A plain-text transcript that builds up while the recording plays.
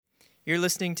You're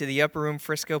listening to the Upper Room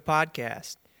Frisco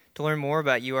podcast. To learn more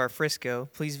about UR Frisco,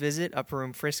 please visit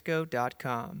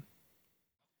upperroomfrisco.com.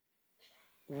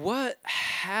 What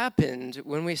happened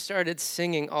when we started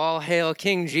singing All Hail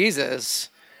King Jesus?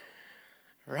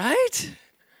 Right?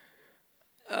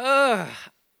 I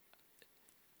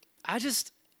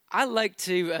like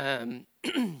to I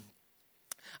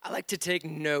like to take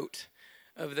note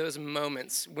of those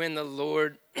moments when the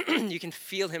Lord, you can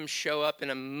feel him show up in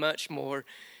a much more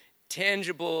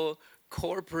tangible,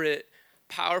 corporate,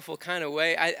 powerful kind of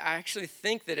way. I actually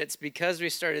think that it's because we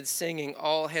started singing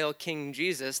All Hail King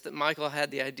Jesus that Michael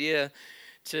had the idea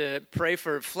to pray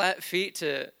for flat feet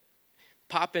to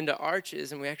pop into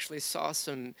arches, and we actually saw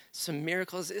some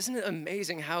miracles. Isn't it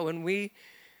amazing how when we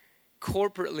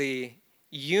corporately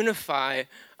unify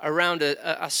around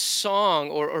a song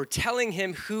or telling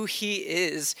him who he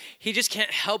is, he just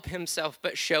can't help himself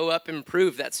but show up and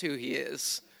prove that's who he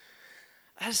is.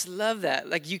 I just love that.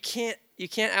 Like you can't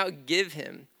outgive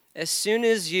him. As soon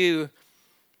as you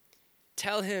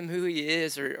tell him who he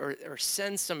is or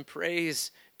send some praise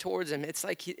towards him, it's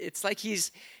like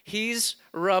he's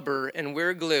rubber and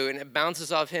we're glue, and it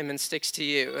bounces off him and sticks to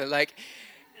you. Like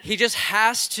he just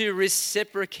has to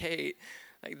reciprocate.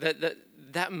 Like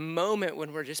that moment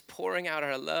when we're just pouring out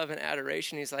our love and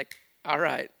adoration, he's like, all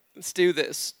right, let's do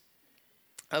this.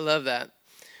 I love that.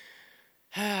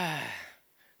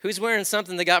 Who's wearing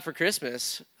something they got for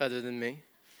Christmas other than me?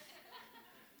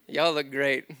 Y'all look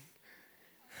great.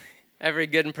 Every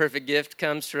good and perfect gift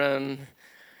comes from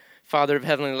Father of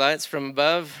Heavenly Lights from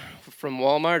above, from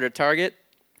Walmart or Target.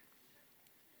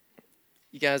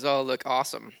 You guys all look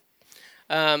awesome.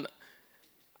 I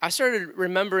started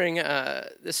remembering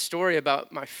this story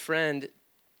about my friend.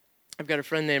 I've got a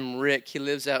friend named Rick. He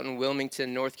lives out in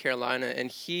Wilmington, North Carolina, and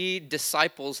he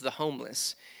disciples the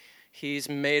homeless. He's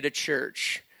made a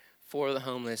church for the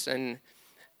homeless,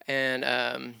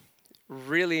 and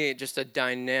really just a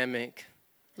dynamic,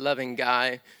 loving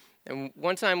guy. And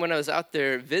one time when I was out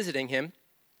there visiting him,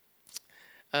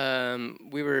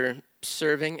 we were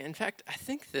serving. In fact, I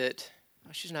think that,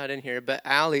 she's not in here, but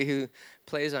Allie, who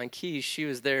plays on keys, she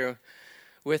was there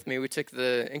with me. We took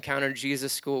the Encounter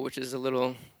Jesus School, which is a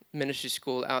little ministry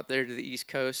school out there to the East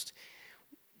Coast.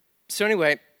 So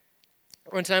anyway,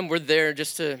 one time we're there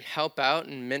just to help out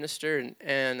and minister,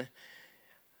 and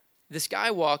this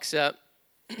guy walks up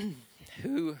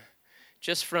who,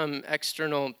 just from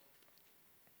external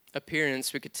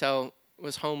appearance, we could tell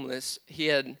was homeless. He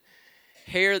had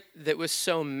hair that was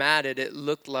so matted it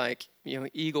looked like,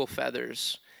 eagle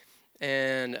feathers,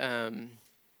 and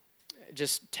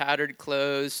just tattered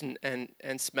clothes,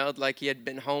 and smelled like he had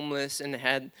been homeless, and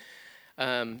had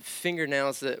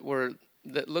fingernails that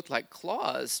looked like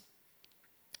claws.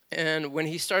 And when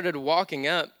he started walking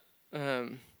up, a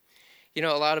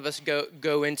lot of us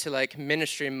go into like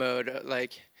ministry mode,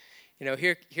 like,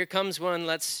 here comes one.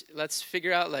 Let's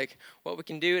figure out like what we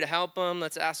can do to help him.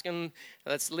 Let's ask him.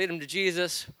 Let's lead him to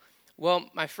Jesus. Well,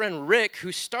 my friend Rick,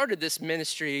 who started this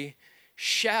ministry,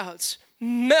 shouts,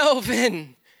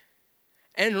 "Melvin!"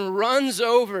 and runs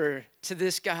over to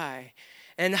this guy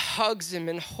and hugs him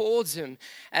and holds him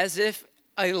as if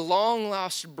a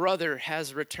long-lost brother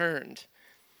has returned.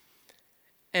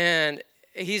 And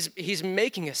he's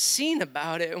making a scene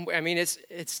about it. I mean,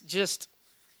 it's just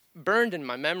burned in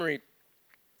my memory.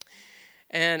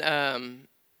 And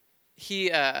he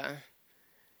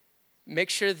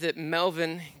makes sure that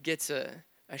Melvin gets a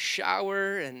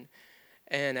shower and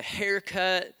a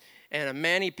haircut and a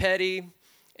mani-pedi.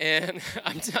 And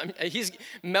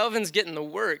Melvin's getting the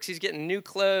works. He's getting new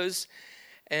clothes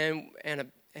and a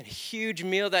huge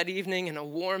meal that evening and a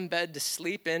warm bed to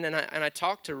sleep in. And I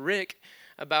talked to Rick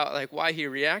about like why he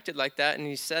reacted like that, and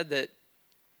he said that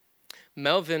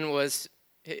Melvin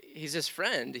he's his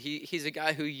friend. He's a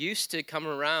guy who used to come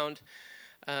around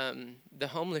the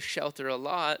homeless shelter a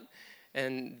lot,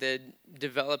 and they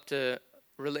developed a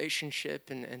relationship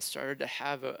and started to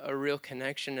have a real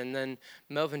connection. And then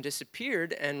Melvin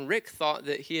disappeared, and Rick thought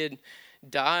that he had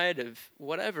died of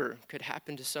whatever could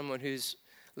happen to someone who's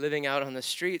living out on the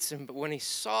streets. But when he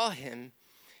saw him,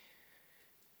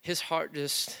 his heart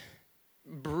just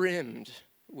brimmed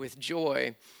with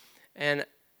joy. And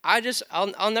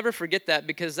I'll never forget that,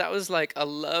 because that was like a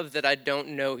love that I don't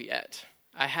know yet.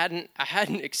 I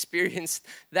hadn't experienced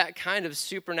that kind of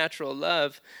supernatural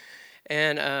love.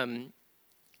 And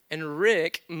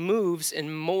Rick moves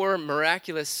in more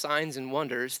miraculous signs and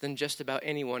wonders than just about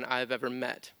anyone I've ever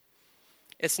met.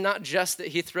 It's not just that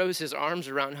he throws his arms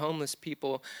around homeless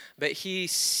people, but he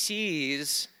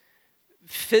sees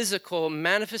physical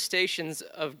manifestations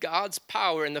of God's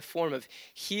power in the form of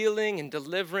healing and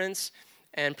deliverance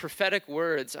and prophetic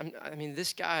words. I mean,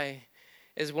 this guy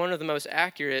is one of the most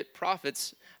accurate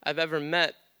prophets I've ever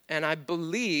met, and I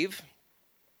believe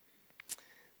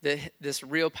that this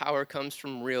real power comes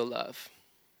from real love.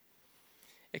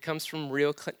 It comes from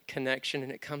real connection,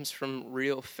 and it comes from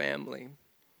real family.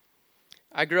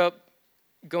 I grew up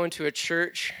going to a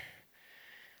church.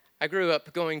 I grew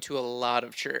up going to a lot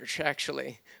of church,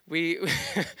 actually.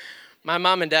 My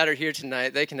mom and dad are here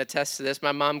tonight. They can attest to this.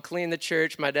 My mom cleaned the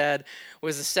church. My dad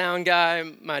was the sound guy.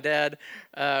 My dad,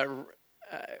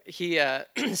 he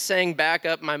sang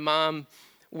backup. My mom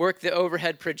worked the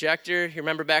overhead projector. You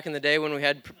remember back in the day when we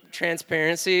had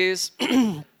transparencies?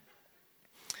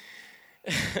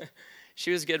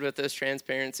 She was good with those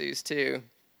transparencies, too.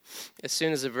 As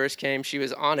soon as the verse came, she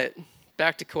was on it.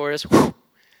 Back to chorus.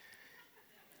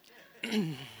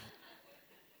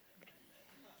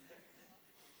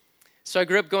 So I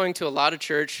grew up going to a lot of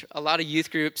church, a lot of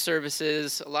youth group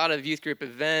services, a lot of youth group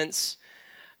events,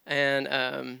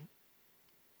 and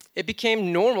it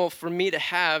became normal for me to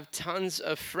have tons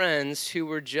of friends who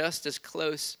were just as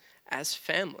close as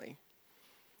family.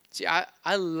 See,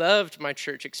 I loved my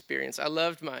church experience. I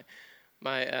loved my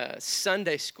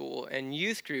Sunday school and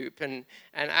youth group, and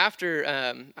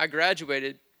after I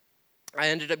graduated, I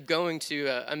ended up going to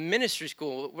a ministry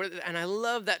school, and I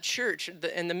love that church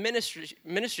and the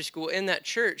ministry school in that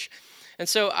church. And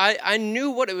so I knew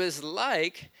what it was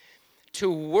like to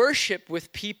worship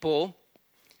with people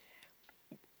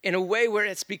in a way where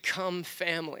it's become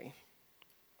family.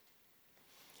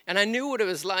 And I knew what it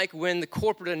was like when the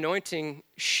corporate anointing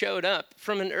showed up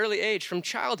from an early age, from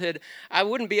childhood. I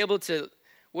wouldn't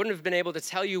have been able to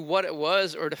tell you what it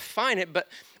was or define it, but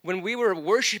when we were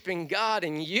worshiping God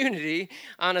in unity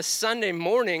on a Sunday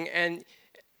morning and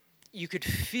you could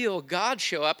feel God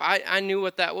show up, I knew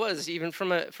what that was, even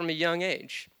from a young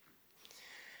age.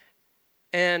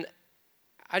 And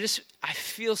I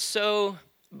feel so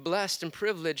blessed and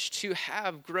privileged to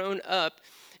have grown up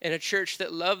in a church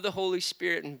that loved the Holy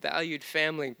Spirit and valued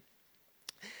family.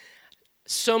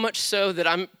 So much so that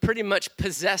I'm pretty much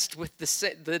possessed with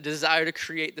the desire to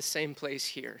create the same place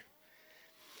here.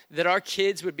 That our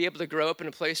kids would be able to grow up in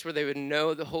a place where they would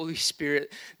know the Holy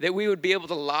Spirit, that we would be able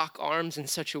to lock arms in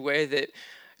such a way that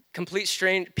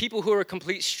people who were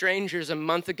complete strangers a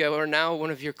month ago are now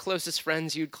one of your closest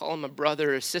friends. You'd call them a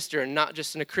brother or sister, and not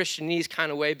just in a Christianese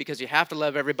kind of way because you have to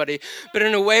love everybody, but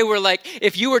in a way where, like,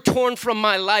 if you were torn from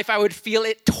my life, I would feel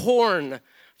it torn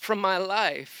from my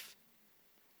life.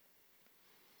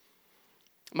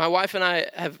 My wife and I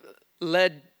have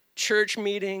led church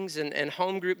meetings and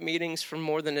home group meetings for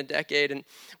more than a decade. And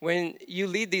when you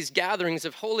lead these gatherings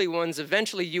of holy ones,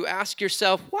 eventually you ask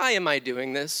yourself, why am I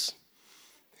doing this?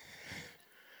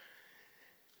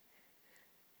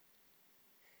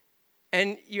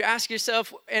 And you ask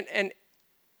yourself, and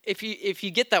if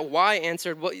you get that why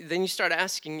answered, well, then you start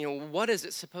asking, what is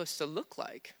it supposed to look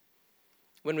like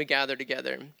when we gather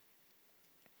together?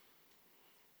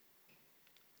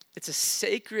 It's a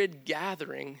sacred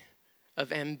gathering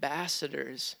of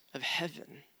ambassadors of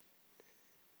heaven,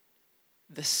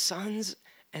 the sons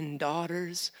and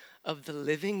daughters of the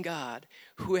living God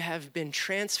who have been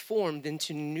transformed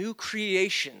into new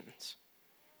creations,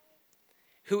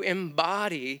 who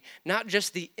embody not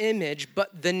just the image,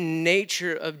 but the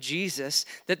nature of Jesus,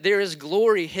 that there is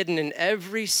glory hidden in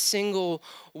every single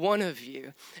one of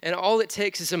you. And all it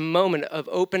takes is a moment of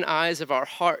open eyes of our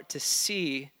heart to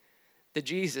see the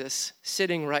Jesus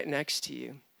sitting right next to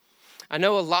you. I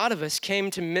know a lot of us came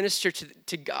to minister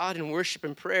to God in worship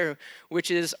and prayer,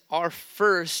 which is our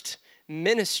first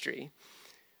ministry.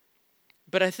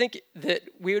 But I think that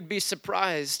we would be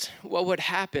surprised what would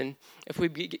happen if we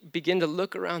begin to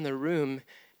look around the room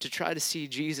to try to see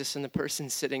Jesus in the person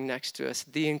sitting next to us.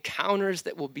 The encounters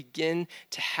that will begin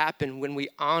to happen when we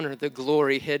honor the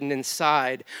glory hidden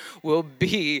inside will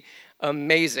be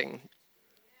amazing.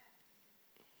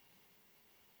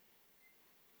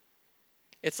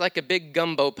 It's like a big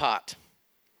gumbo pot.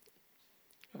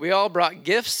 We all brought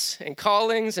gifts and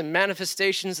callings and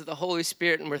manifestations of the Holy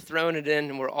Spirit, and we're throwing it in,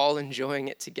 and we're all enjoying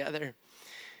it together.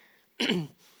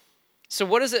 So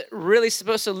what is it really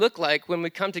supposed to look like when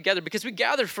we come together? Because we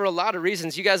gather for a lot of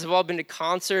reasons. You guys have all been to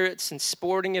concerts and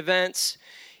sporting events.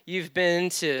 You've been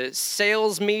to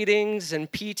sales meetings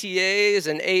and PTAs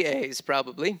and AAs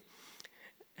probably.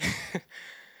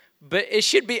 But it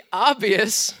should be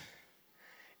obvious.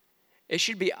 It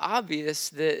should be obvious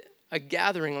that a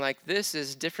gathering like this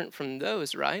is different from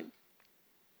those, right?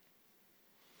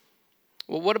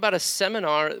 Well, what about a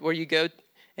seminar where you go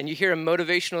and you hear a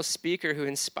motivational speaker who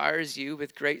inspires you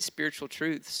with great spiritual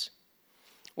truths?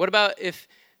 What about if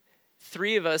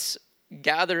 3 of us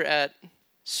gather at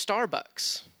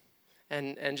Starbucks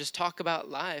and just talk about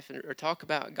life or talk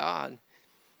about God?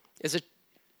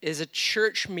 Is a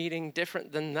church meeting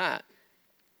different than that?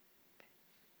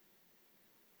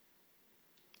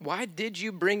 Why did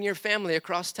you bring your family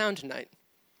across town tonight?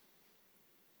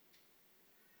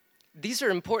 These are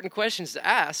important questions to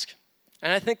ask,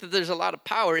 and I think that there's a lot of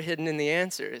power hidden in the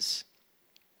answers.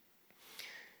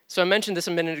 So I mentioned this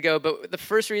a minute ago, but the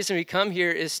first reason we come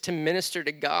here is to minister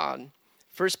to God.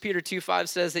 1 Peter 2:5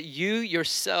 says that you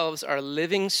yourselves are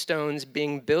living stones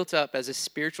being built up as a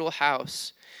spiritual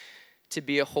house to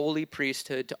be a holy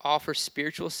priesthood, to offer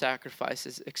spiritual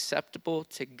sacrifices acceptable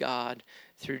to God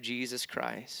through Jesus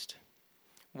Christ.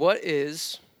 What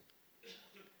is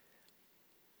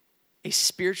a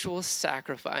spiritual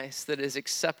sacrifice that is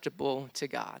acceptable to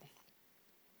God?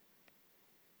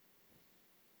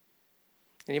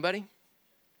 Anybody?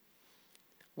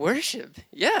 Worship.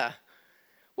 Yeah.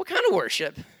 What kind of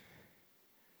worship?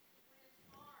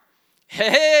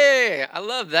 Hey, I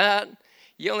love that.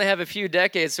 You only have a few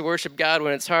decades to worship God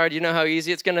when it's hard. You know how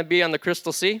easy it's going to be on the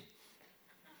Crystal Sea?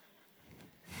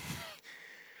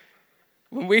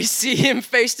 When we see him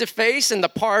face to face and the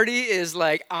party is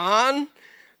like on,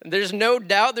 there's no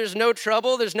doubt, there's no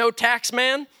trouble, there's no tax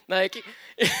man. Like,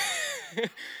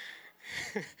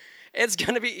 it's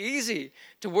going to be easy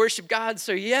to worship God.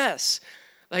 So yes,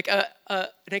 like an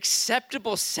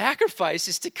acceptable sacrifice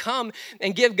is to come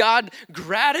and give God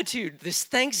gratitude, this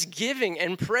thanksgiving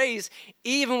and praise,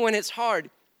 even when it's hard.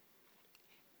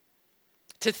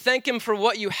 To thank him for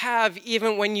what you have,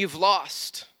 even when you've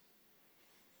lost.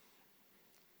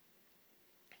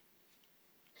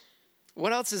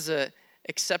 What else is an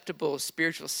acceptable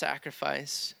spiritual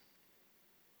sacrifice?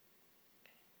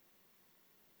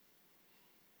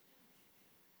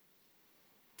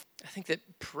 I think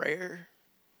that prayer,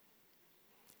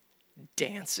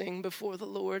 dancing before the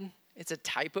Lord, it's a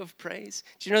type of praise.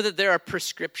 Do you know that there are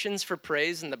prescriptions for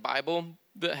praise in the Bible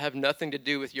that have nothing to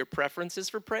do with your preferences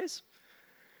for praise?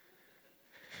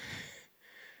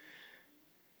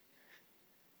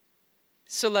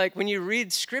 So like when you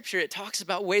read scripture, it talks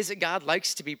about ways that God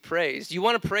likes to be praised. You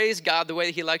want to praise God the way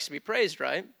that he likes to be praised,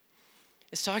 right?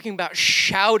 It's talking about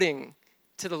shouting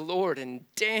to the Lord and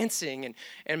dancing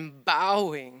and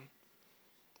bowing.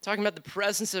 Talking about the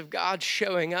presence of God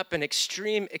showing up and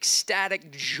extreme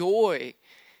ecstatic joy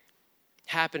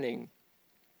happening.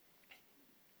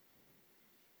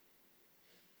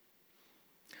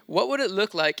 What would it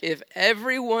look like if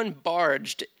everyone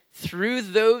barged through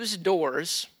those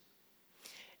doors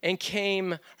and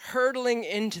came hurtling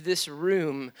into this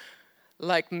room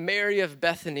like Mary of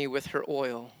Bethany with her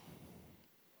oil?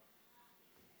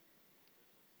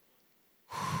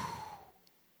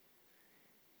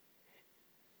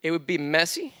 It would be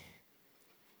messy.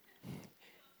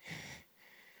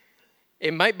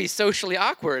 It might be socially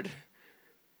awkward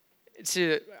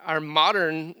to our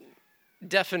modern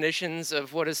definitions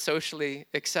of what is socially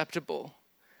acceptable.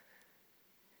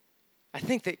 I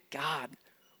think that God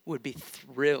would be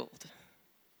thrilled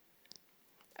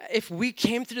if we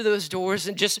came through those doors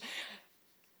and just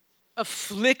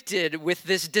afflicted with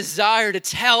this desire to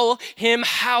tell him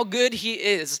how good he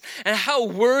is and how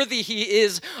worthy he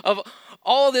is of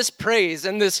all this praise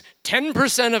and this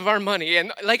 10% of our money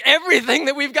and like everything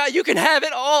that we've got. You can have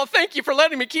it all. Thank you for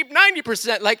letting me keep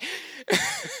 90%. Like,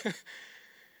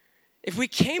 if we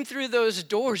came through those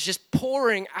doors just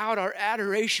pouring out our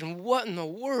adoration, what in the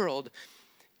world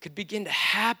could begin to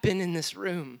happen in this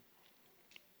room?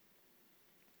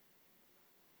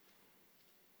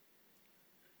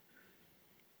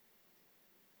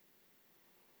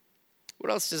 What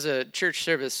else does a church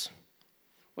service,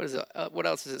 what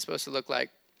else is it supposed to look like?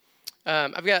 You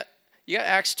got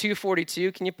Acts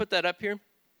 2:42. Can you put that up here?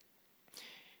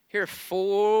 Here are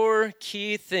 4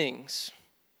 key things.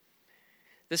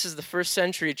 This is the first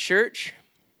century church.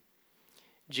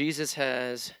 Jesus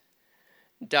has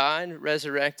died,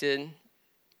 resurrected,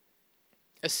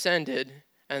 ascended,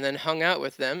 and then hung out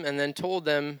with them, and then told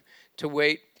them to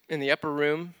wait in the upper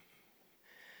room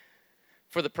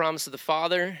for the promise of the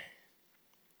Father.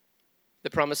 The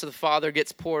promise of the Father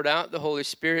gets poured out. The Holy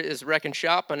Spirit is wrecking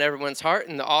shop on everyone's heart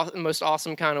in the most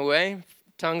awesome kind of way.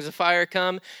 Tongues of fire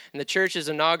come, and the church is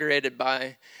inaugurated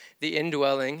by the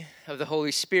indwelling of the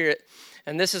Holy Spirit.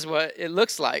 And this is what it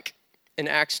looks like in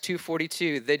Acts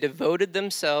 2:42. They devoted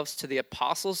themselves to the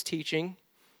apostles' teaching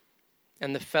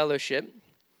and the fellowship,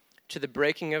 to the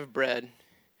breaking of bread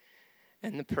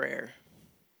and the prayer,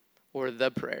 or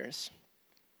the prayers.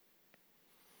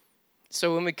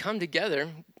 So when we come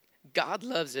together, God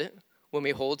loves it when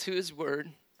we hold to his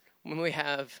word, when we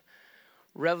have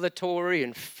revelatory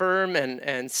and firm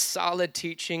and solid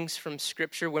teachings from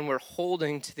Scripture, when we're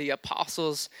holding to the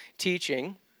apostles'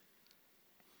 teaching,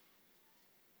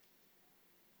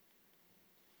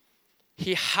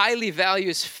 he highly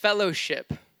values fellowship.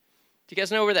 Do you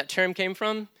guys know where that term came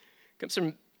from? It comes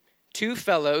from two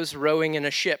fellows rowing in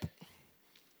a ship.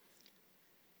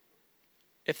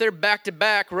 If they're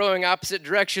back-to-back rowing opposite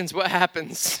directions, what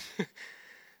happens?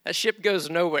 That ship goes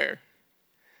nowhere.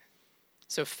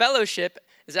 So fellowship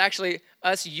is actually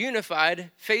us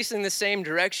unified, facing the same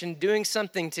direction, doing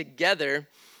something together,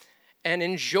 and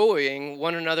enjoying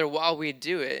one another while we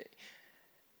do it.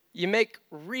 You make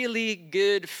really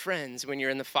good friends when you're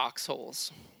in the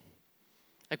foxholes.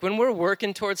 Like when we're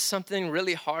working towards something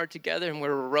really hard together and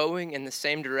we're rowing in the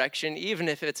same direction, even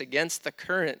if it's against the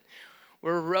current,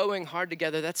 we're rowing hard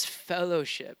together. That's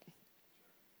fellowship.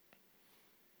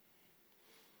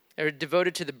 They're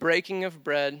devoted to the breaking of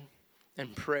bread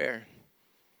and prayer.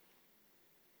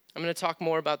 I'm going to talk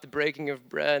more about the breaking of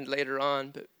bread later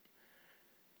on, but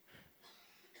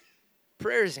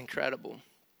prayer is incredible.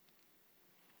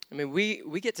 I mean,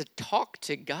 we get to talk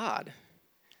to God.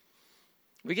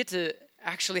 We get to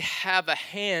actually have a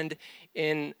hand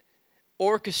in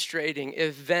orchestrating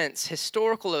events,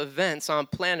 historical events on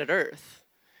planet Earth.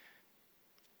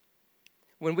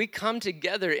 When we come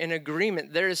together in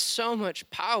agreement, there is so much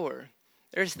power.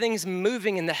 There's things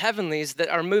moving in the heavenlies that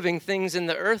are moving things in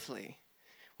the earthly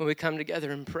when we come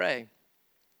together and pray.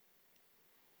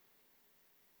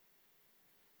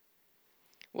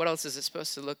 What else is it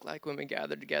supposed to look like when we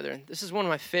gather together? This is one of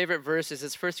my favorite verses.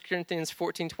 It's 1 Corinthians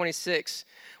 14:26.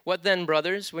 What then,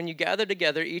 brothers? When you gather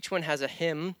together, each one has a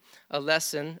hymn, a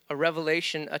lesson, a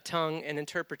revelation, a tongue, an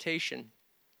interpretation.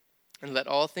 And let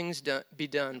all things be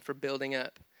done for building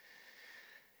up.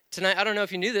 Tonight, I don't know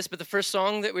if you knew this, but the first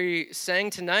song that we sang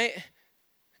tonight,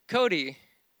 Cody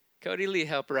Lee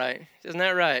helped write. Isn't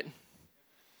that right?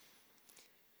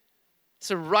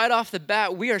 So right off the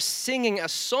bat, we are singing a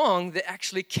song that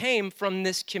actually came from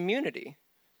this community.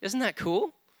 Isn't that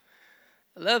cool?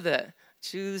 I love that.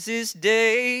 Choose this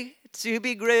day to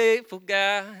be grateful,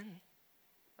 God.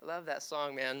 I love that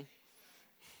song, man.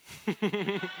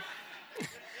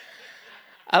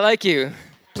 I like you.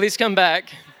 Please come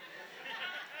back.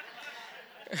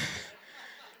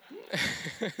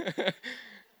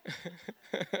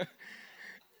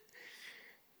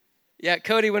 Yeah,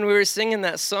 Cody, when we were singing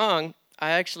that song,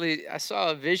 I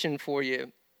saw a vision for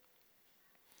you.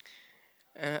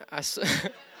 I saw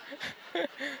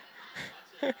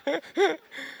the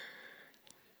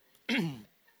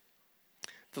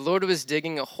Lord was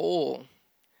digging a hole,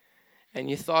 and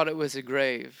you thought it was a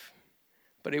grave,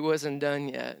 but it wasn't done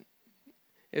yet.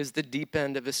 It was the deep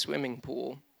end of a swimming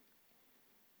pool.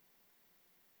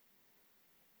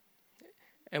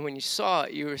 And when you saw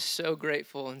it, you were so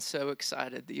grateful and so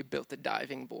excited that you built a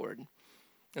diving board.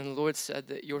 And the Lord said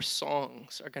that your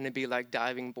songs are going to be like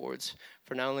diving boards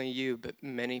for not only you, but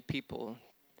many people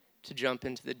to jump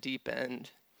into the deep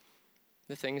end,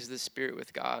 the things of the Spirit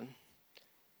with God.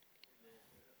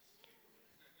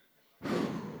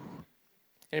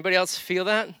 Anybody else feel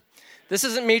that? This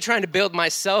isn't me trying to build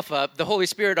myself up. The Holy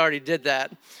Spirit already did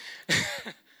that.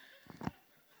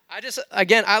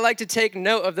 I like to take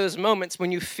note of those moments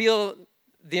when you feel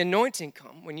the anointing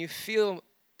come, when you feel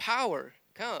power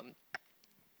come.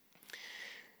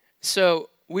 So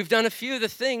we've done a few of the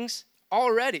things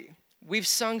already. We've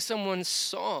sung someone's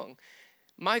song.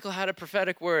 Michael had a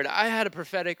prophetic word. I had a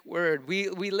prophetic word. We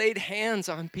laid hands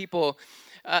on people.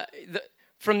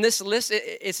 From this list,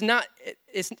 he's not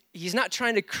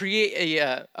trying to create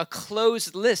a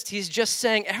closed list. He's just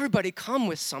saying, everybody come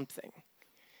with something.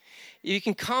 You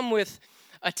can come with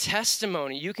a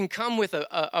testimony. You can come with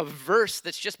a verse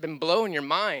that's just been blowing your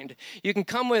mind. You can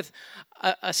come with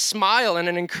a smile and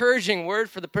an encouraging word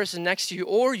for the person next to you,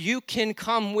 or you can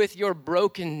come with your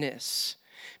brokenness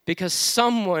because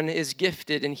someone is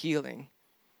gifted in healing.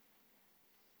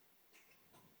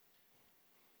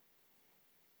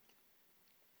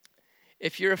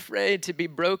 If you're afraid to be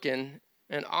broken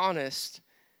and honest,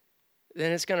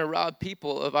 then it's going to rob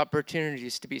people of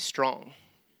opportunities to be strong.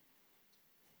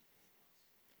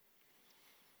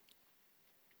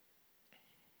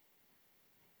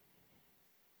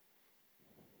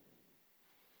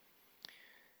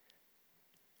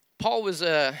 Paul was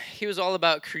all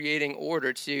about creating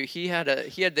order too. He had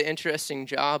the interesting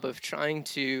job of trying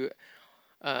to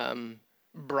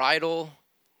bridle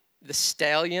the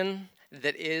stallion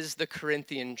that is the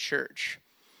Corinthian church.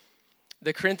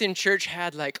 The Corinthian church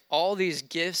had like all these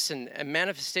gifts and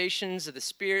manifestations of the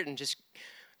Spirit and just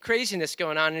craziness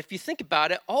going on. And if you think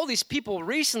about it, all these people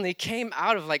recently came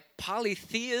out of like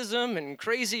polytheism and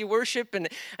crazy worship. And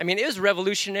I mean, it was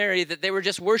revolutionary that they were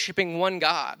just worshiping one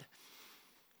God.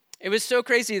 It was so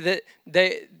crazy that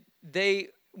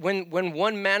when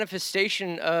one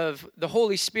manifestation of the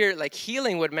Holy Spirit, like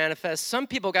healing, would manifest, some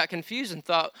people got confused and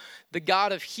thought the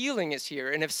God of healing is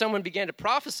here. And if someone began to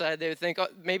prophesy, they would think, oh,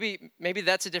 maybe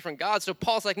that's a different God. So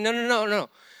Paul's like, no.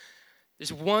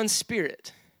 There's one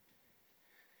Spirit.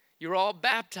 You're all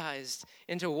baptized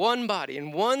into one body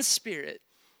and one Spirit.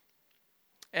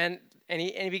 And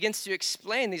he begins to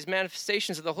explain these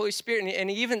manifestations of the Holy Spirit. And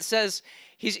he even says,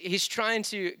 he's trying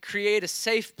to create a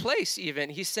safe place even.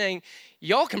 He's saying,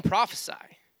 y'all can prophesy.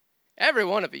 Every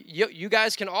one of you. You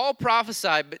guys can all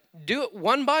prophesy, but do it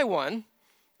one by one.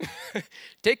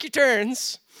 Take your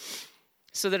turns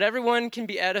so that everyone can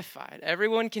be edified.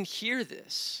 Everyone can hear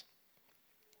this.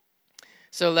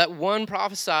 So let one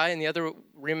prophesy and the other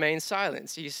remain silent.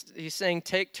 He's saying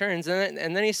take turns. And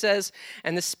then he says,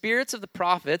 and the spirits of the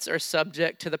prophets are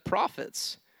subject to the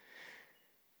prophets.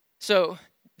 So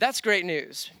that's great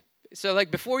news. So like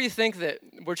before you think that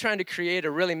we're trying to create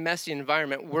a really messy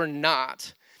environment, we're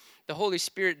not. The Holy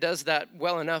Spirit does that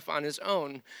well enough on his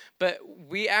own. But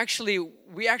we actually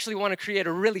want to create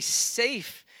a really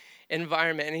safe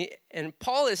environment. And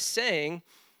Paul is saying,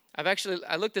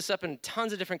 I looked this up in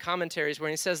tons of different commentaries where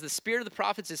he says the spirit of the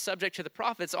prophets is subject to the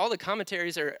prophets. All the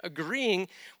commentaries are agreeing,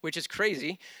 which is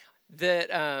crazy, that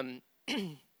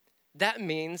that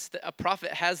means that a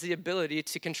prophet has the ability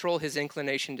to control his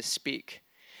inclination to speak.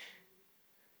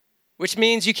 Which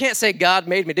means you can't say, God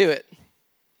made me do it.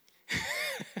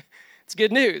 It's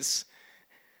good news.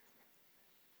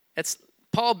 It's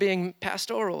Paul being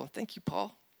pastoral. Thank you,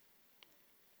 Paul.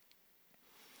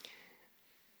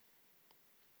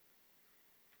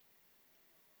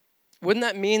 Wouldn't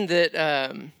that mean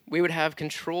that we would have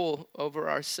control over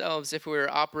ourselves if we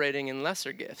were operating in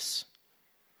lesser gifts?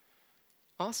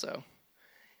 Also,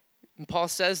 and Paul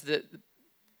says that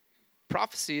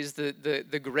prophecy is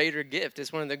the greater gift.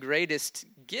 It's one of the greatest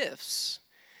gifts.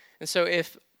 And so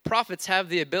if prophets have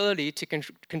the ability to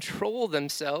control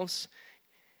themselves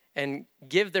and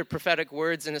give their prophetic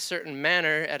words in a certain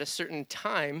manner at a certain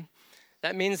time,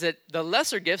 that means that the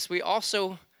lesser gifts we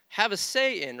also have a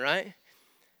say in, right?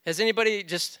 Has anybody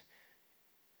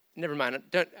never mind,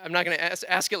 I'm not going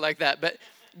to ask it like that, but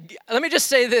let me just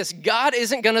say this. God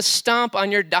isn't going to stomp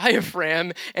on your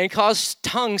diaphragm and cause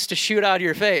tongues to shoot out of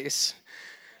your face.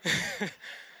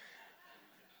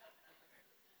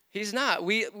 He's not.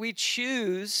 We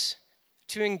choose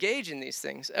to engage in these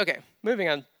things. Okay, moving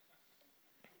on.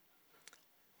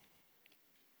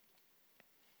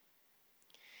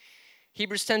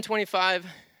 Hebrews 10:25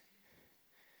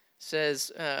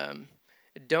 says,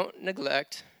 don't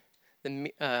neglect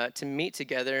to meet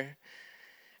together,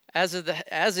 as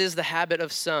is the habit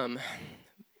of some,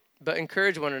 but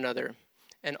encourage one another,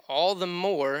 and all the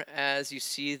more as you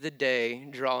see the day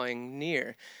drawing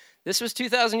near. This was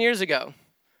 2,000 years ago.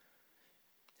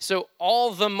 So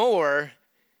all the more,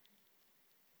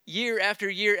 year after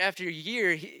year after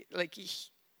year,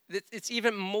 it's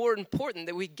even more important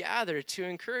that we gather to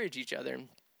encourage each other.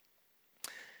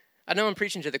 I know I'm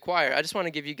preaching to the choir. I just want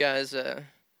to give you guys a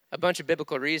bunch of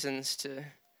biblical reasons to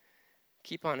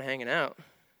keep on hanging out.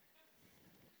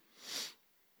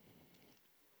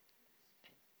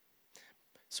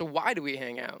 So why do we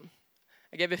hang out?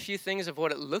 I gave a few things of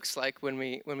what it looks like when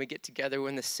we get together,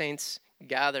 when the saints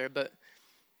gather, but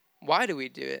why do we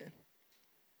do it?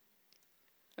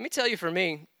 Let me tell you, for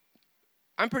me,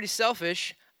 I'm pretty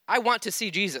selfish. I want to see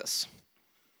Jesus.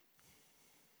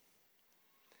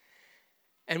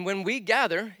 And when we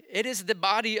gather, it is the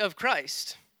body of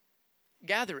Christ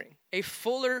gathering. A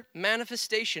fuller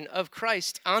manifestation of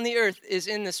Christ on the earth is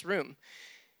in this room.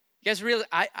 You guys realize,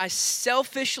 I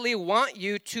selfishly want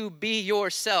you to be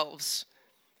yourselves,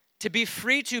 to be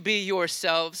free to be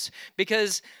yourselves,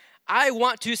 because I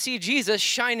want to see Jesus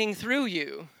shining through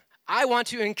you. I want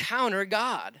to encounter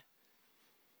God.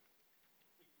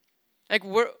 Like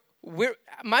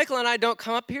Michael and I don't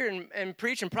come up here and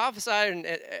preach and prophesy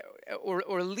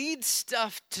or lead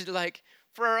stuff to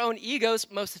for our own egos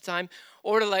most of the time,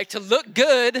 or to look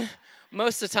good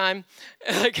most of the time.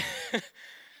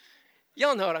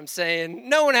 Y'all know what I'm saying.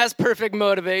 No one has perfect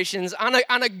motivations. On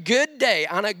a good day,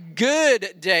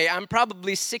 I'm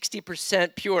probably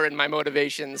 60% pure in my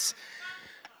motivations.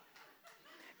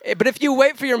 But if you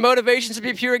wait for your motivations to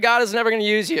be pure, God is never going to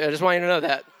use you. I just want you to know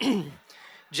that.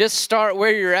 Just start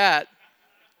where you're at.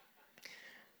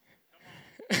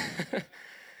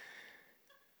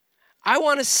 I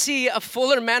want to see a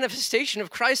fuller manifestation of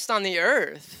Christ on the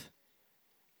earth.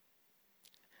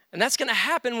 And that's going to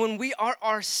happen when we are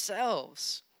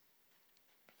ourselves.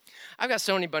 I've got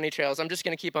so many bunny trails. I'm just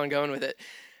going to keep on going with it.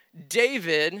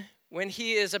 David, when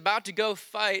he is about to go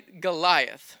fight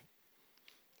Goliath,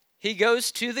 he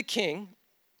goes to the king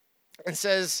and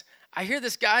says, I hear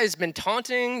this guy has been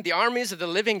taunting the armies of the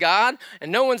living God, and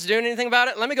no one's doing anything about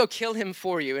it. Let me go kill him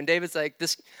for you. And David's like,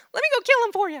 let me go kill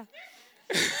him for you.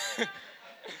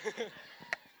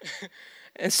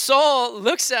 And Saul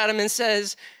looks at him and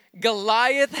says,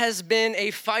 Goliath has been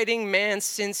a fighting man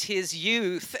since his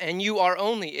youth, and you are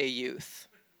only a youth.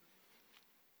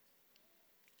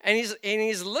 And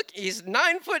he's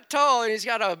 9 foot tall, and he's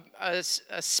got a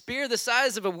spear the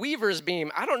size of a weaver's beam.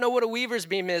 I don't know what a weaver's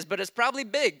beam is, but it's probably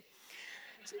big.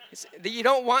 You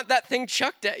don't want that thing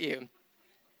chucked at you.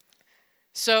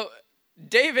 So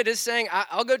David is saying,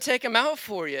 I'll go take him out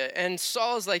for you. And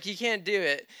Saul's like, you can't do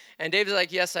it. And David's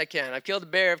like, yes, I can. I've killed a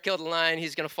bear. I've killed a lion.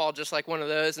 He's going to fall just like one of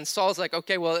those. And Saul's like,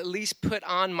 okay, well, at least put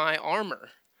on my armor.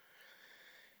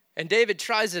 And David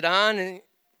tries it on, and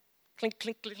clink,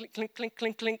 clink, clink, clink, clink,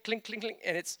 clink, clink, clink, clink, clink.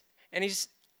 And he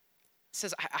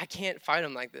says, I can't fight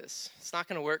him like this. It's not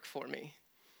going to work for me.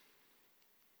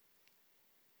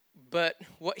 But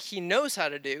what he knows how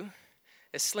to do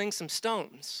is sling some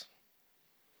stones.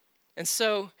 And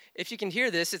so, if you can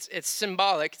hear this, it's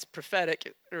symbolic, it's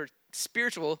prophetic, or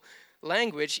spiritual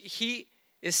language. He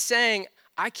is saying,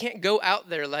 I can't go out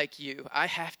there like you. I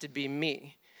have to be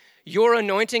me. Your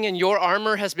anointing and your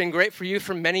armor has been great for you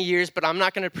for many years, but I'm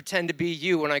not going to pretend to be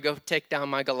you when I go take down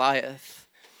my Goliath.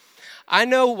 I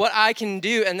know what I can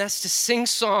do, and that's to sing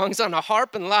songs on a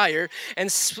harp and lyre and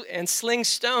sling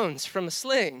stones from a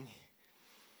sling.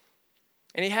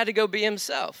 And he had to go be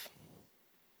himself.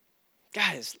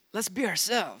 Guys, let's be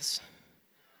ourselves.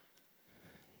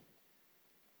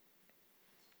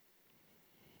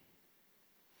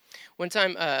 One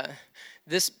time,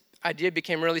 this idea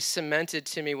became really cemented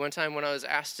to me one time when I was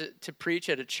asked to preach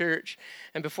at a church.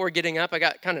 And before getting up, I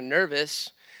got kind of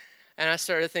nervous. And I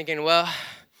started thinking, well,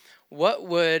 what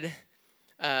would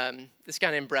this guy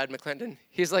named Brad McClendon,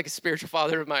 he's like a spiritual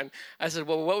father of mine. I said,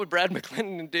 well, what would Brad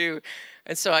McClendon do?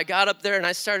 And so I got up there and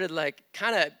I started like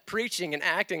kind of preaching and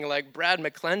acting like Brad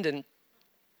McClendon.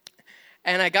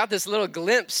 And I got this little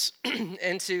glimpse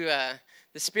into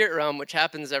the spirit realm, which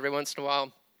happens every once in a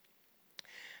while.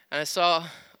 And I saw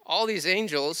all these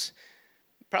angels,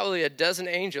 probably a dozen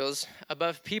angels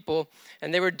above people,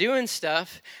 and they were doing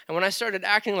stuff. And when I started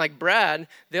acting like Brad,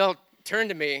 they all turned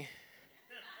to me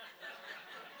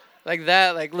like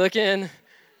that, like looking.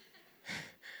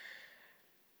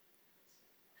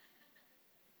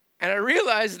 And I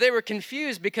realized they were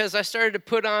confused because I started to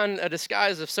put on a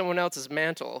disguise of someone else's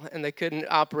mantle, and they couldn't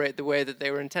operate the way that they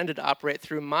were intended to operate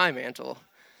through my mantle.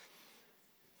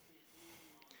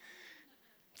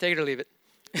 Take it or leave it.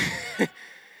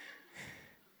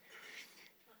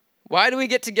 Why do we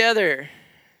get together?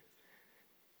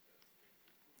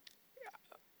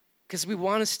 Because we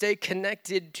want to stay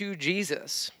connected to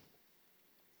Jesus.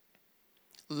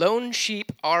 Lone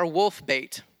sheep are wolf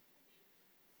bait.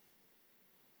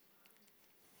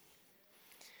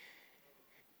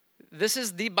 This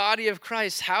is the body of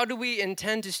Christ. How do we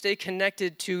intend to stay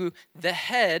connected to the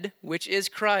head, which is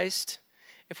Christ,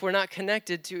 if we're not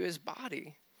connected to his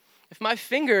body? If my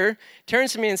finger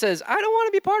turns to me and says, I don't want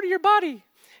to be part of your body,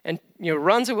 and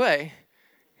runs away,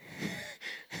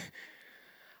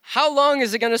 how long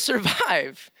is it going to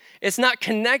survive? It's not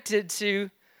connected to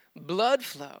blood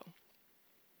flow.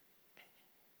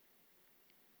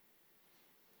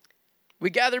 We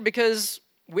gather because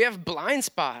we have blind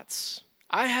spots.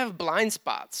 I have blind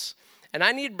spots, and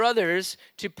I need brothers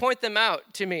to point them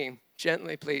out to me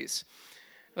gently, please.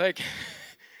 Like,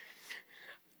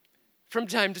 from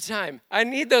time to time, I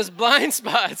need those blind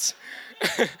spots.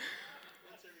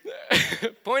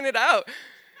 Point it out.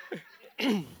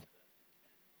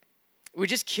 We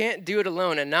just can't do it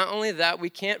alone, and not only that, we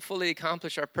can't fully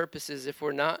accomplish our purposes if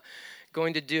we're not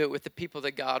going to do it with the people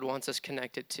that God wants us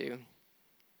connected to.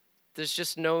 There's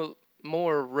just no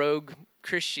more rogue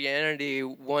Christianity,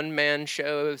 one-man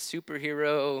show,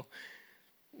 superhero,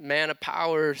 man of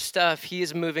power stuff. He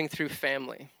is moving through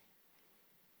family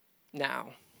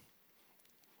now.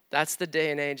 That's the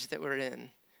day and age that we're in.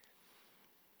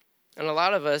 And a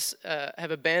lot of us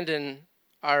have abandoned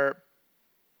our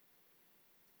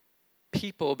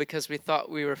people because we thought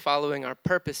we were following our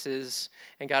purposes,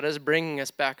 and God is bringing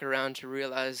us back around to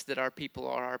realize that our people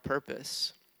are our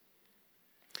purpose.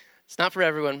 It's not for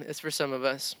everyone. It's for some of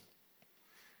us.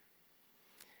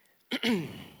 I'm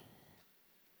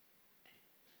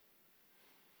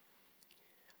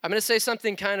going to say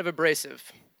something kind of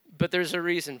abrasive, but there's a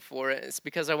reason for it. It's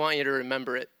because I want you to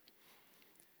remember it.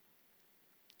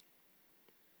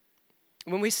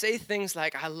 when we say things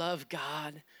like, I love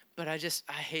God, but I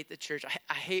hate the church.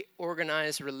 I hate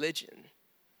organized religion.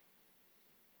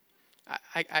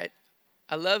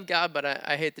 I love God, but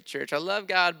I hate the church. I love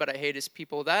God, but I hate his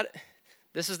people.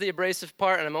 This is the abrasive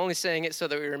part, and I'm only saying it so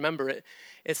that we remember it.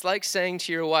 It's like saying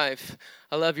to your wife,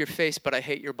 I love your face, but I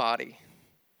hate your body.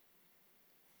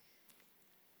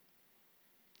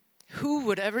 Who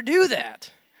would ever do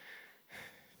that?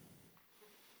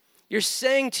 You're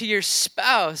saying to your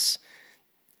spouse,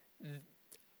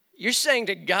 you're saying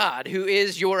to God, who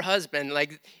is your husband,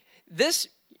 like this,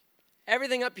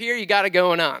 everything up here you got it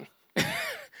going on.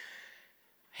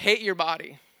 Hate your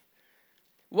body.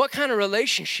 What kind of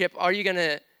relationship are you going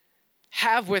to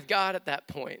have with God at that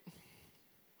point?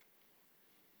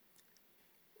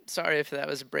 Sorry if that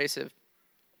was abrasive.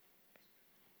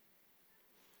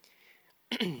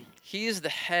 He is the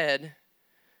head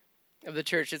of the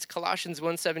church. It's Colossians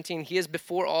 1:17. He is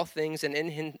before all things, and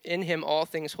in him all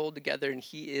things hold together, and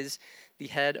he is the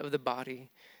head of the body,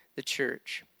 the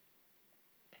church.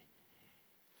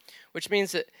 Which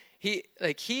means that he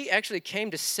actually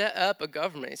came to set up a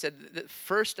government. He said that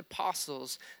first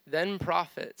apostles, then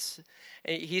prophets.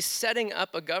 And he's setting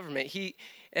up a government.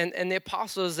 And the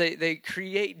apostles, they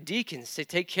create deacons to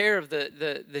take care of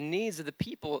the needs of the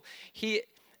people.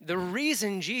 The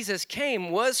reason Jesus came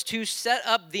was to set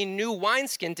up the new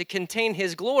wineskin to contain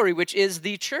his glory, which is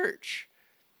the church.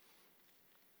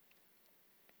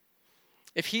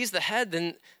 If he's the head,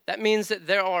 then that means that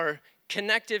there are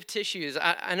connective tissues.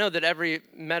 I know that every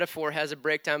metaphor has a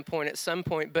breakdown point at some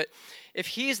point, but if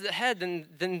he's the head,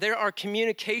 then there are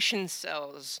communication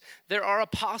cells. There are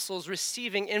apostles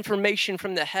receiving information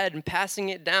from the head and passing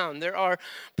it down. There are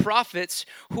prophets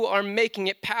who are making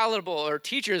it palatable, or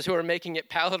teachers who are making it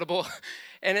palatable.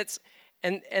 And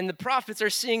the prophets are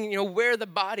seeing, where the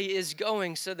body is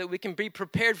going so that we can be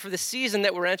prepared for the season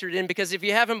that we're entered in. Because if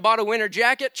you haven't bought a winter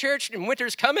jacket, church, and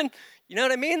winter's coming, you know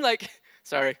what I mean?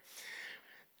 Sorry.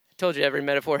 Told you every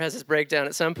metaphor has its breakdown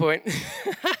at some point.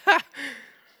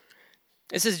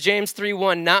 This is James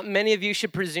 3:1. Not many of you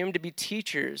should presume to be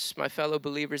teachers, my fellow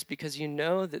believers, because you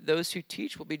know that those who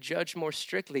teach will be judged more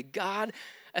strictly. God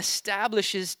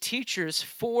establishes teachers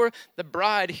for the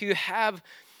bride who have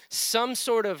some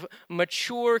sort of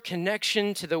mature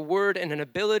connection to the word and an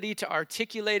ability to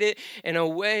articulate it in a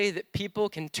way that people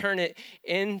can turn it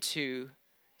into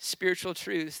spiritual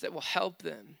truths that will help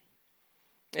them.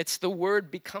 It's the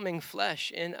word becoming flesh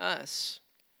in us.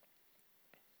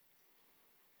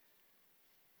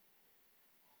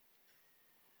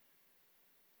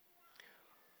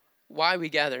 Why we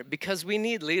gather? Because we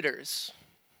need leaders.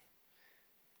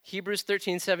 Hebrews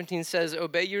 13:17 says,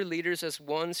 obey your leaders as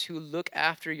ones who look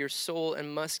after your soul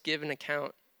and must give an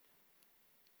account.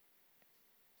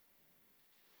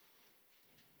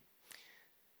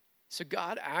 So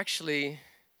God actually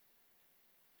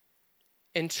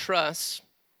entrusts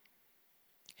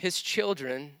his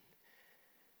children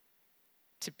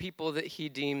to people that he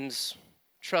deems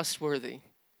trustworthy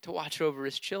to watch over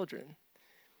his children.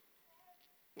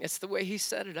 It's the way he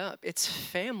set it up. It's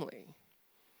family.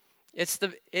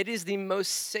 It is the most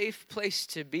safe place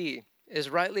to be, is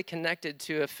rightly connected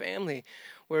to a family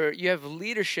where you have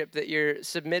leadership that you're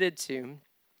submitted to.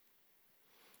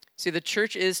 See, the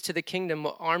church is to the kingdom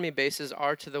what army bases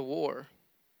are to the war.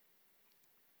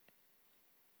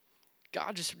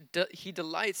 God he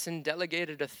delights in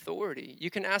delegated authority. You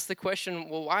can ask the question,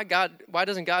 well, why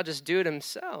doesn't God just do it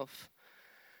himself?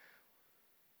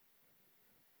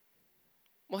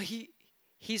 Well,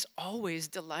 he's always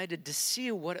delighted to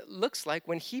see what it looks like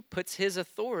when he puts his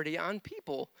authority on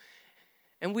people.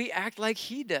 And we act like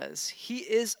he does. He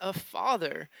is a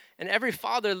father, and every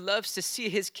father loves to see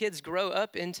his kids grow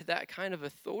up into that kind of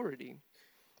authority.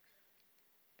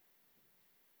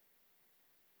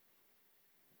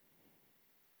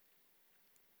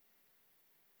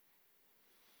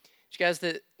 You guys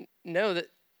that know that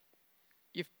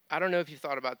I don't know if you've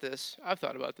thought about this. I've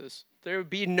thought about this. There would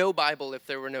be no Bible if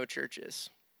there were no churches.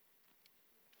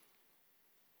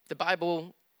 The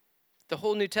Bible, the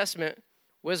whole New Testament,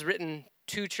 was written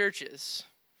to churches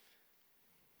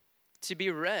to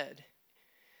be read.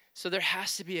 So there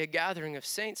has to be a gathering of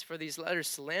saints for these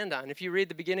letters to land on. If you read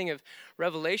the beginning of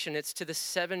Revelation, it's to the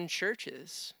 7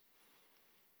 churches.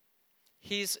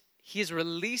 He's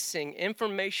releasing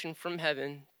information from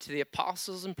heaven to the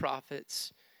apostles and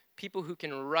prophets, people who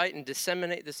can write and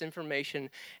disseminate this information,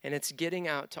 and it's getting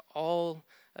out to all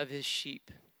of his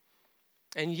sheep.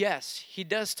 And yes, he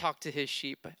does talk to his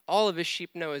sheep. All of his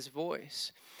sheep know his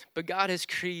voice. But God has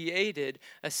created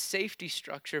a safety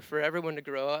structure for everyone to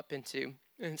grow up into,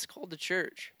 and it's called the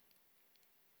church.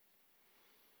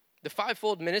 The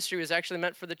fivefold ministry was actually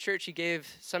meant for the church. He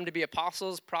gave some to be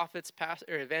apostles, prophets,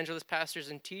 evangelists, pastors,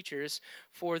 and teachers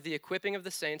for the equipping of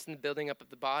the saints and the building up of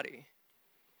the body.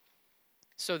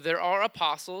 So there are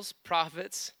apostles,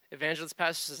 prophets, evangelists,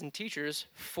 pastors, and teachers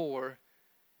for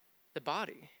the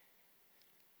body.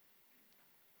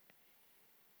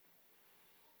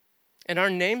 And our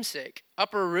namesake,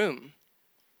 Upper Room,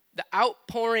 the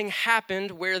outpouring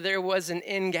happened where there was an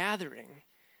ingathering.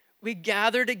 We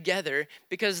gather together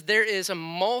because there is a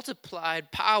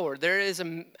multiplied power. There is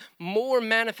more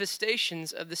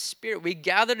manifestations of the Spirit. We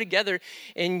gather together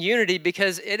in unity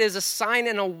because it is a sign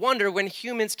and a wonder when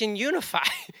humans can unify.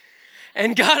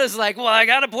 And God is like, well, I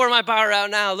got to pour my power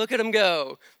out now. Look at him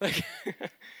go. Like,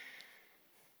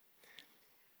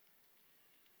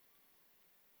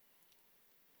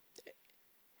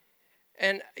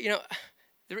 and,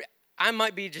 I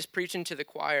might be just preaching to the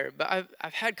choir, but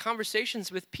I've had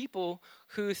conversations with people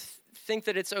who think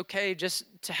that it's okay just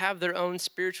to have their own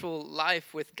spiritual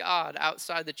life with God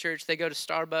outside the church. They go to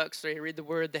Starbucks, they read the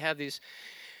Word, they have these,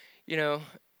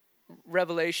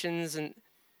 revelations, and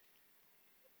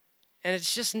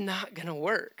it's just not going to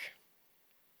work.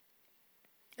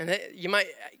 And you might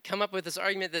come up with this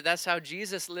argument that that's how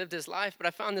Jesus lived his life, but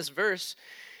I found this verse,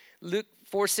 Luke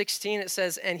 4:16, it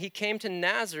says, "And he came to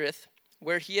Nazareth,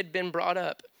 where he had been brought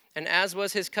up. And as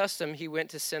was his custom, he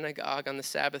went to synagogue on the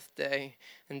Sabbath day,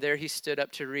 and there he stood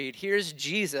up to read." Here's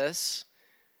Jesus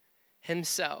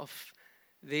himself,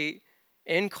 the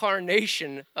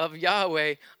incarnation of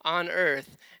Yahweh on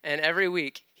earth. And every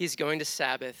week, he's going to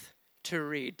Sabbath to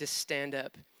read, to stand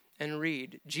up and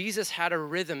read. Jesus had a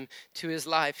rhythm to his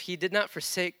life. He did not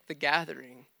forsake the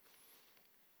gathering.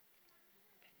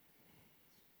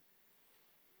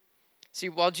 See,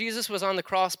 while Jesus was on the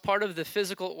cross, part of the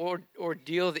physical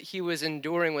ordeal that he was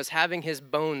enduring was having his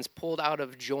bones pulled out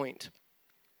of joint.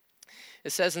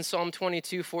 It says in Psalm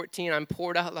 22:14, "I'm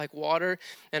poured out like water,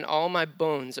 and all my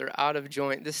bones are out of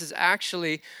joint." This is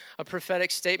actually a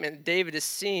prophetic statement. David is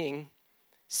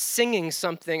singing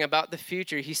something about the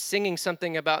future. He's singing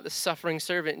something about the suffering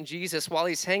servant Jesus. While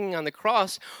he's hanging on the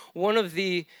cross, one of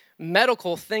the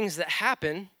medical things that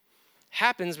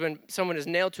happens when someone is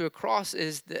nailed to a cross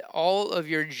is that all of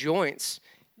your joints,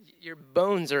 your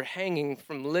bones are hanging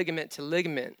from ligament to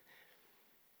ligament.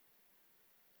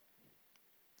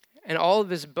 And all of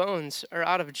his bones are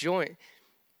out of joint.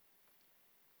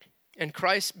 And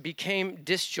Christ became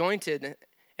disjointed.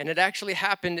 And it actually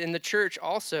happened in the church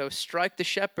also. "Strike the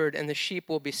shepherd and the sheep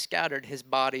will be scattered." His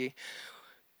body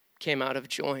came out of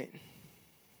joint.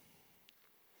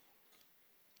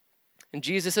 And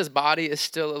Jesus' body is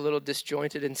still a little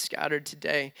disjointed and scattered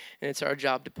today, and it's our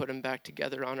job to put him back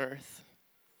together on earth.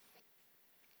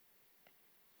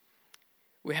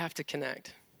 We have to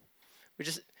connect. We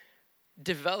just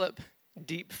develop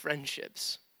deep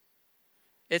friendships.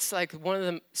 It's like one of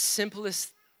the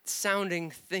simplest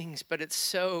sounding things, but it's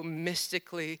so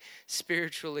mystically,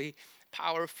 spiritually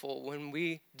powerful when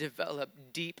we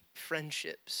develop deep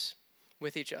friendships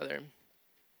with each other.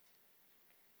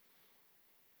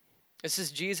 This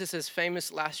is Jesus'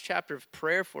 famous last chapter of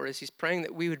prayer for us. He's praying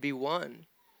that we would be one.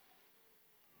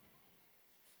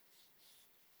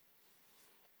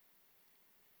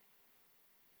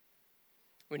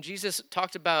 When Jesus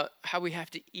talked about how we have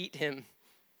to eat him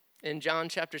in John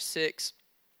chapter 6,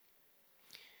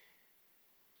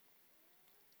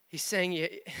 he's saying,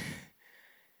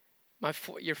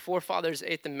 your forefathers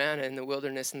ate the manna in the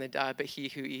wilderness and they died, but he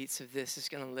who eats of this is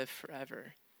going to live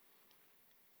forever.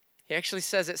 He actually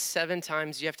says it 7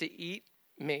 times. You have to eat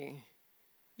me.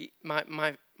 My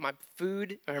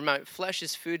food, or my flesh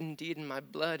is food indeed, and my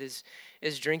blood is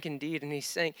drink indeed. And he's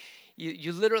saying,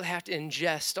 you literally have to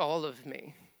ingest all of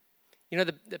me. You know,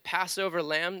 the Passover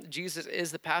lamb, Jesus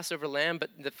is the Passover lamb,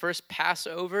 but the first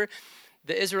Passover,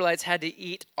 the Israelites had to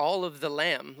eat all of the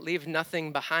lamb, leave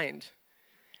nothing behind,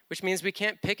 which means we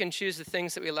can't pick and choose the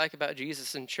things that we like about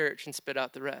Jesus in church and spit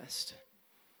out the rest.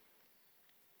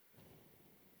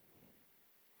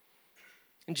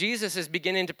 And Jesus is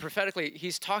beginning to prophetically,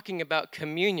 he's talking about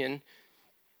communion,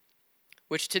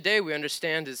 which today we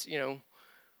understand is,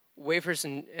 wafers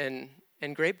and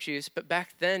grape juice. But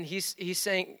back then, he's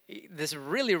saying this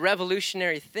really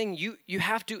revolutionary thing. You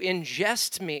have to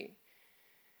ingest me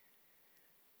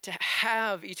to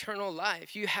have eternal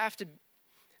life. You have to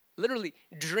literally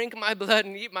drink my blood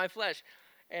and eat my flesh.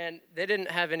 And they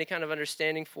didn't have any kind of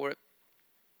understanding for it.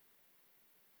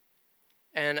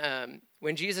 And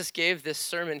when Jesus gave this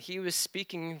sermon, he was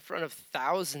speaking in front of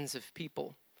thousands of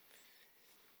people.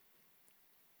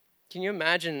 Can you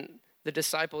imagine the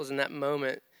disciples in that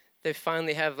moment? They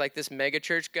finally have like this mega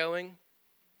church going,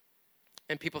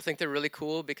 and people think they're really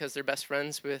cool because they're best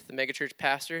friends with the megachurch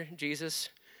pastor, Jesus.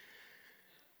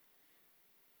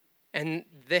 And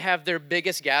they have their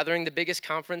biggest gathering, the biggest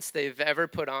conference they've ever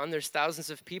put on. There's thousands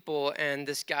of people, and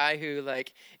this guy who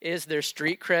is their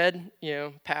street cred,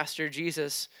 Pastor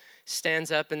Jesus, stands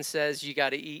up and says, "You got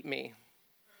to eat me."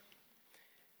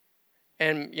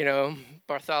 And,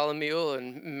 Bartholomew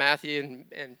and Matthew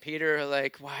and Peter are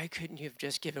like, "Why couldn't you have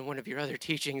just given one of your other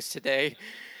teachings today?"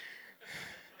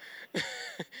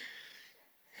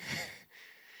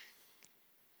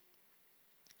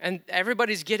 And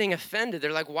everybody's getting offended.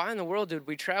 They're like, "Why in the world did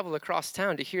we travel across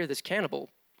town to hear this cannibal?"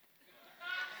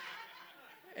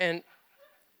 And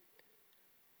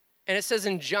it says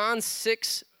in John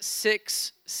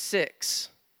 6:66,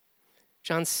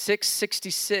 John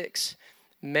 6:66,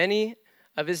 many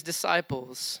of his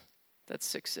disciples, that's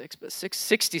 6:6, but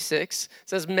 6:66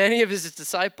 says many of his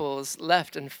disciples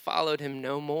left and followed him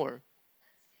no more.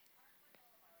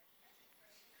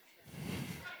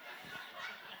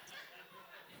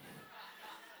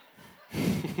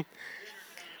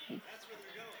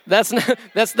 That's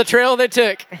the trail they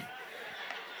took.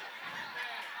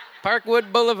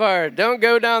 Parkwood Boulevard. Don't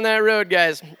go down that road,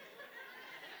 guys.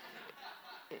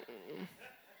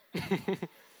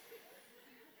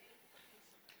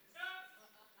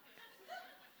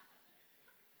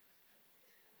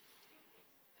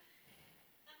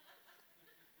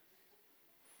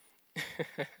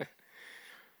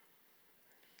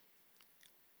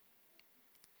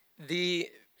 The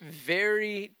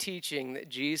very teaching that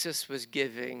Jesus was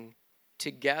giving to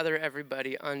gather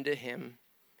everybody unto him,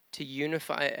 to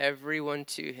unify everyone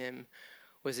to him,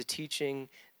 was a teaching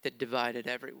that divided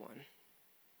everyone.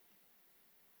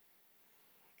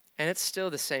 And it's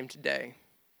still the same today.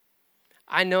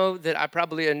 I know that I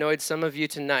probably annoyed some of you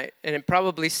tonight, and it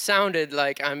probably sounded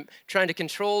like I'm trying to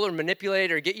control or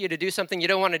manipulate or get you to do something you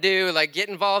don't want to do, like get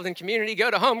involved in community, go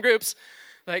to home groups.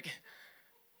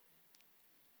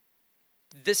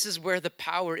 This is where the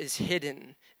power is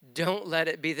hidden. Don't let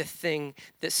it be the thing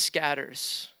that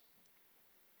scatters.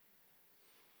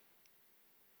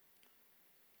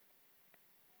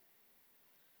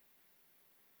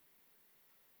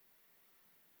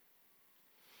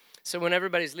 So when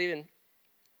everybody's leaving,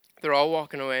 they're all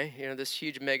walking away, this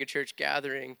huge megachurch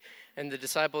gathering, and the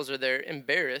disciples are there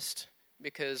embarrassed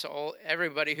because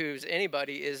everybody who's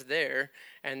anybody is there,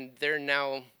 and they're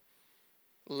now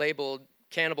labeled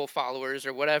cannibal followers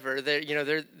or whatever. They're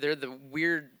the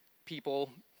weird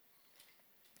people.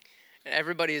 And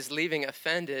everybody is leaving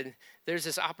offended. There's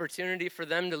this opportunity for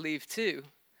them to leave too.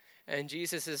 And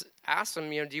Jesus has asked them,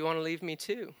 do you want to leave me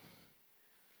too?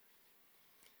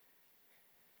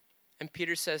 And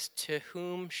Peter says, to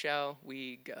whom shall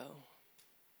we go?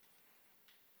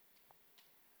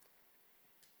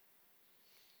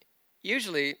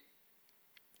 Usually,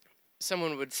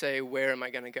 someone would say, where am I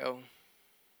going to go?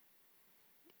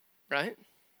 Right?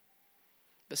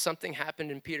 But something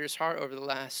happened in Peter's heart over the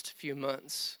last few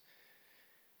months.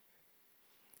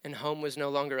 And home was no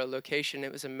longer a location,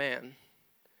 it was a man.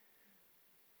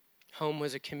 Home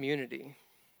was a community.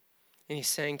 And he's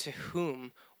saying, to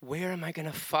whom? Where am I going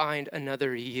to find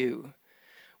another you?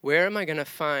 Where am I going to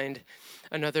find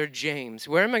another James?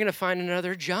 Where am I going to find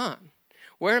another John?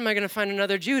 Where am I going to find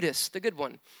another Judas, the good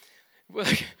one?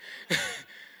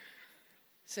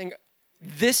 Saying,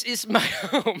 this is my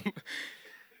home.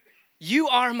 You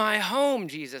are my home,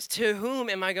 Jesus. To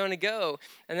whom am I going to go?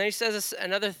 And then he says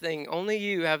another thing. Only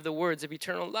you have the words of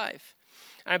eternal life.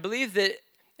 And I believe that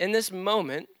in this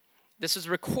moment, this is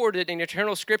recorded in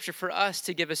eternal scripture for us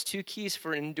to give us two keys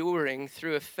for enduring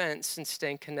through offense and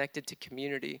staying connected to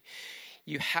community.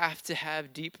 You have to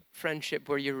have deep friendship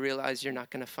where you realize you're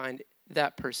not going to find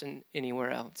that person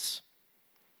anywhere else.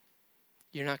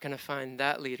 You're not going to find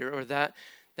that leader or that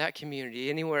community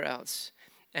anywhere else.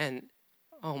 And,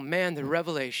 oh man, the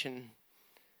revelation,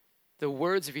 the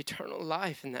words of eternal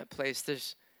life in that place,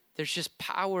 there's just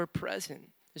power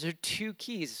present. Those are two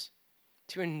keys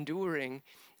to enduring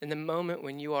in the moment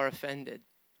when you are offended,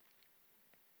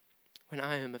 when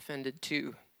I am offended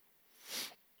too.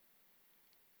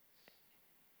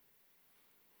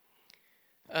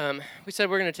 We said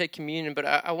we're going to take communion, but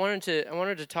I wanted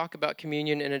to talk about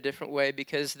communion in a different way,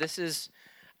 because this is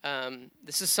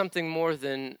something more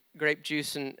than grape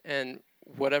juice and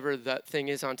whatever that thing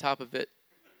is on top of it.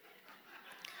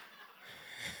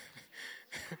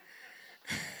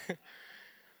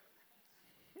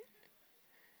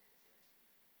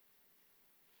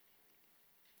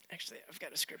 Actually, I've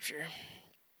got a scripture.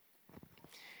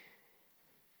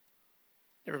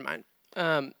 Never mind.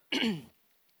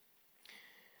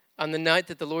 on the night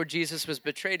that the Lord Jesus was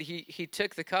betrayed, he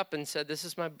took the cup and said, "This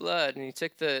is my blood." And he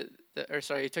took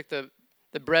he took the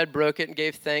bread, broke it, and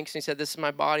gave thanks. And he said, "This is my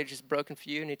body, just broken for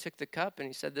you." And he took the cup and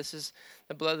he said, "This is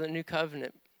the blood of the new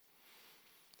covenant."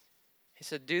 He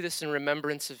said, "Do this in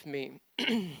remembrance of me."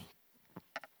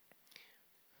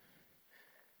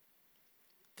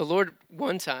 The Lord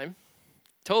one time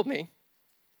told me,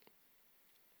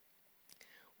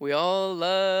 we all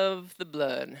love the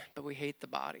blood, but we hate the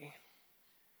body.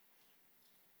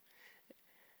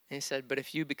 And he said, but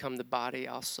if you become the body,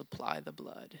 I'll supply the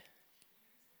blood.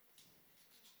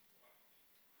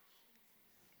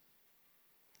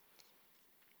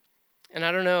 And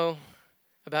I don't know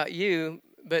about you,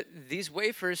 but these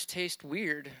wafers taste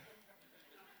weird.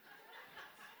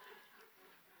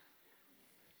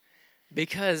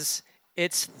 Because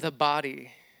it's the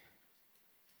body.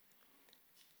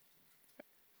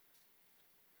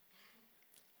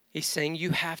 He's saying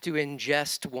you have to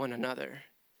ingest one another.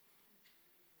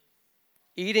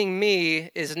 Eating me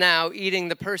is now eating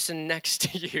the person next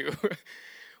to you.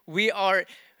 We are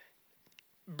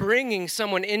bringing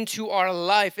someone into our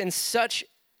life in such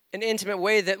an intimate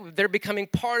way that they're becoming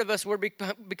part of us, we're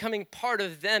becoming part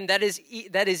of them. That is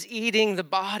eating the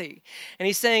body. And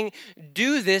he's saying,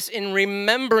 do this in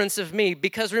remembrance of me.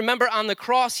 Because remember, on the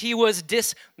cross, he was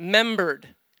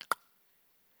dismembered.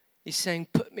 He's saying,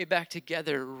 put me back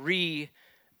together.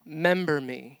 Remember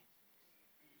me.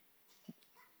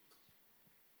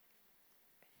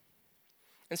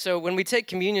 And so when we take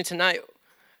communion tonight,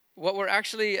 what we're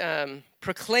actually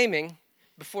proclaiming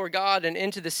before God and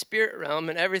into the spirit realm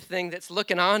and everything that's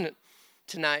looking on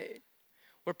tonight,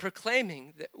 we're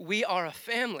proclaiming that we are a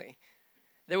family,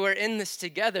 that we're in this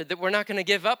together, that we're not going to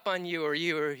give up on you or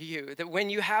you or you, that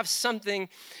when you have something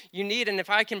you need, and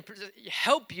if I can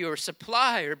help you or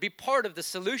supply or be part of the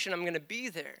solution, I'm going to be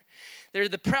there. There are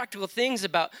the practical things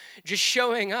about just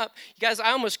showing up. You guys,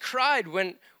 I almost cried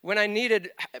when I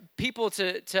needed people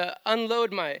to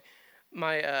unload my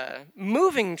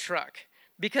moving truck,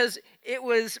 because it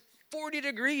was 40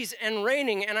 degrees and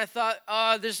raining, and I thought,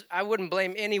 I wouldn't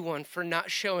blame anyone for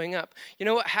not showing up. You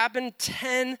know what happened?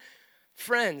 10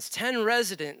 friends, 10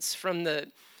 residents from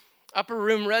the upper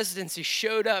room residency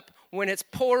showed up when it's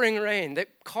pouring rain.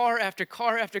 That car after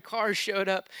car after car showed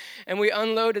up, and we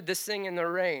unloaded this thing in the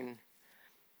rain.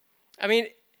 I mean,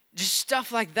 just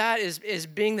stuff like that is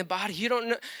being the body. You don't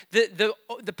know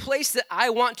the place that I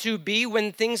want to be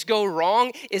when things go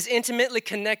wrong is intimately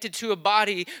connected to a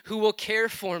body who will care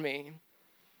for me.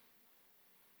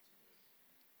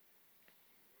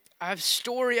 I have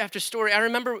story after story. I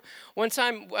remember one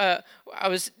time I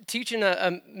was teaching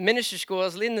a ministry school. I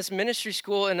was leading this ministry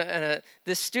school, and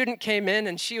this student came in,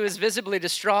 and she was visibly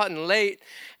distraught and late.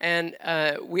 And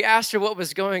we asked her what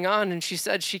was going on, and she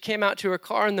said she came out to her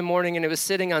car in the morning, and it was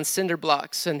sitting on cinder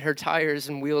blocks, and her tires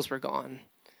and wheels were gone.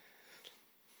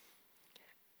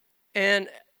 And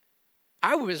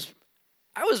I was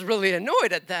really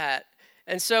annoyed at that.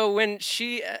 And so when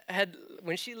she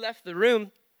left the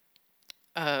room,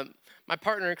 my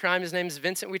partner in crime, his name is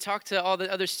Vincent, we talked to all the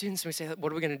other students and we say,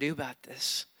 what are we going to do about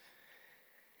this?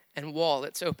 And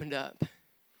wallets opened up.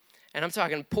 And I'm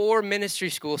talking poor ministry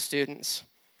school students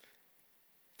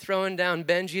throwing down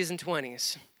Benjis and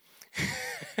 20s.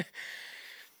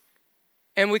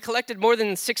 And we collected more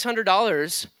than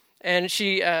 $600,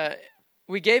 and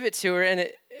we gave it to her, and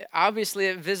it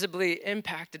visibly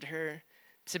impacted her.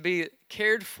 To be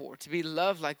cared for, to be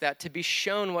loved like that, to be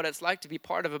shown what it's like to be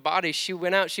part of a body. She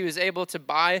went out, she was able to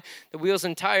buy the wheels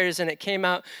and tires, and it came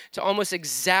out to almost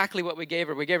exactly what we gave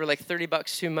her. We gave her like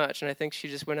 $30 too much, and I think she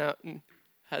just went out and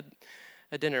had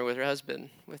a dinner with her husband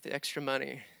with the extra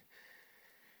money.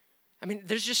 I mean,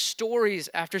 there's just stories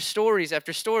after stories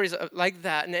after stories like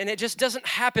that, and it just doesn't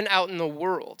happen out in the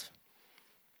world.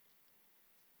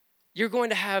 You're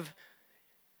going to have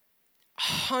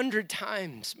 100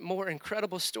 times more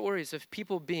incredible stories of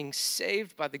people being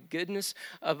saved by the goodness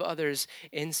of others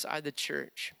inside the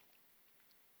church.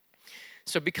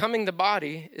 So becoming the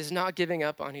body is not giving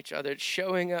up on each other. It's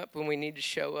showing up when we need to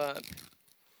show up.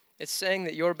 It's saying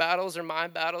that your battles are my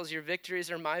battles, your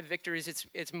victories are my victories.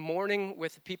 It's mourning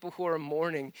with the people who are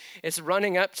mourning. It's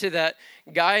running up to that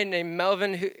guy named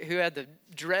Melvin who had the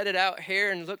dreaded out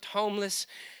hair and looked homeless,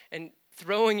 and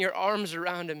throwing your arms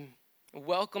around him,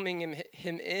 welcoming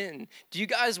him in. Do you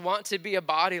guys want to be a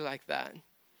body like that?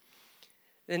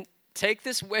 Then take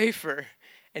this wafer,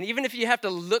 and even if you have to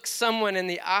look someone in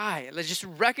the eye, let's just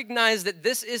recognize that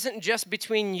this isn't just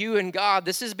between you and God.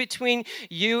 This is between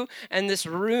you and this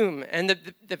room and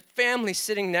the family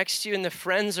sitting next to you and the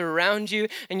friends around you,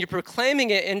 and you're proclaiming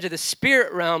it into the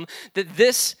spirit realm that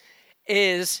this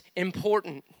is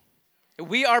important.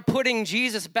 We are putting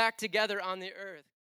Jesus back together on the earth.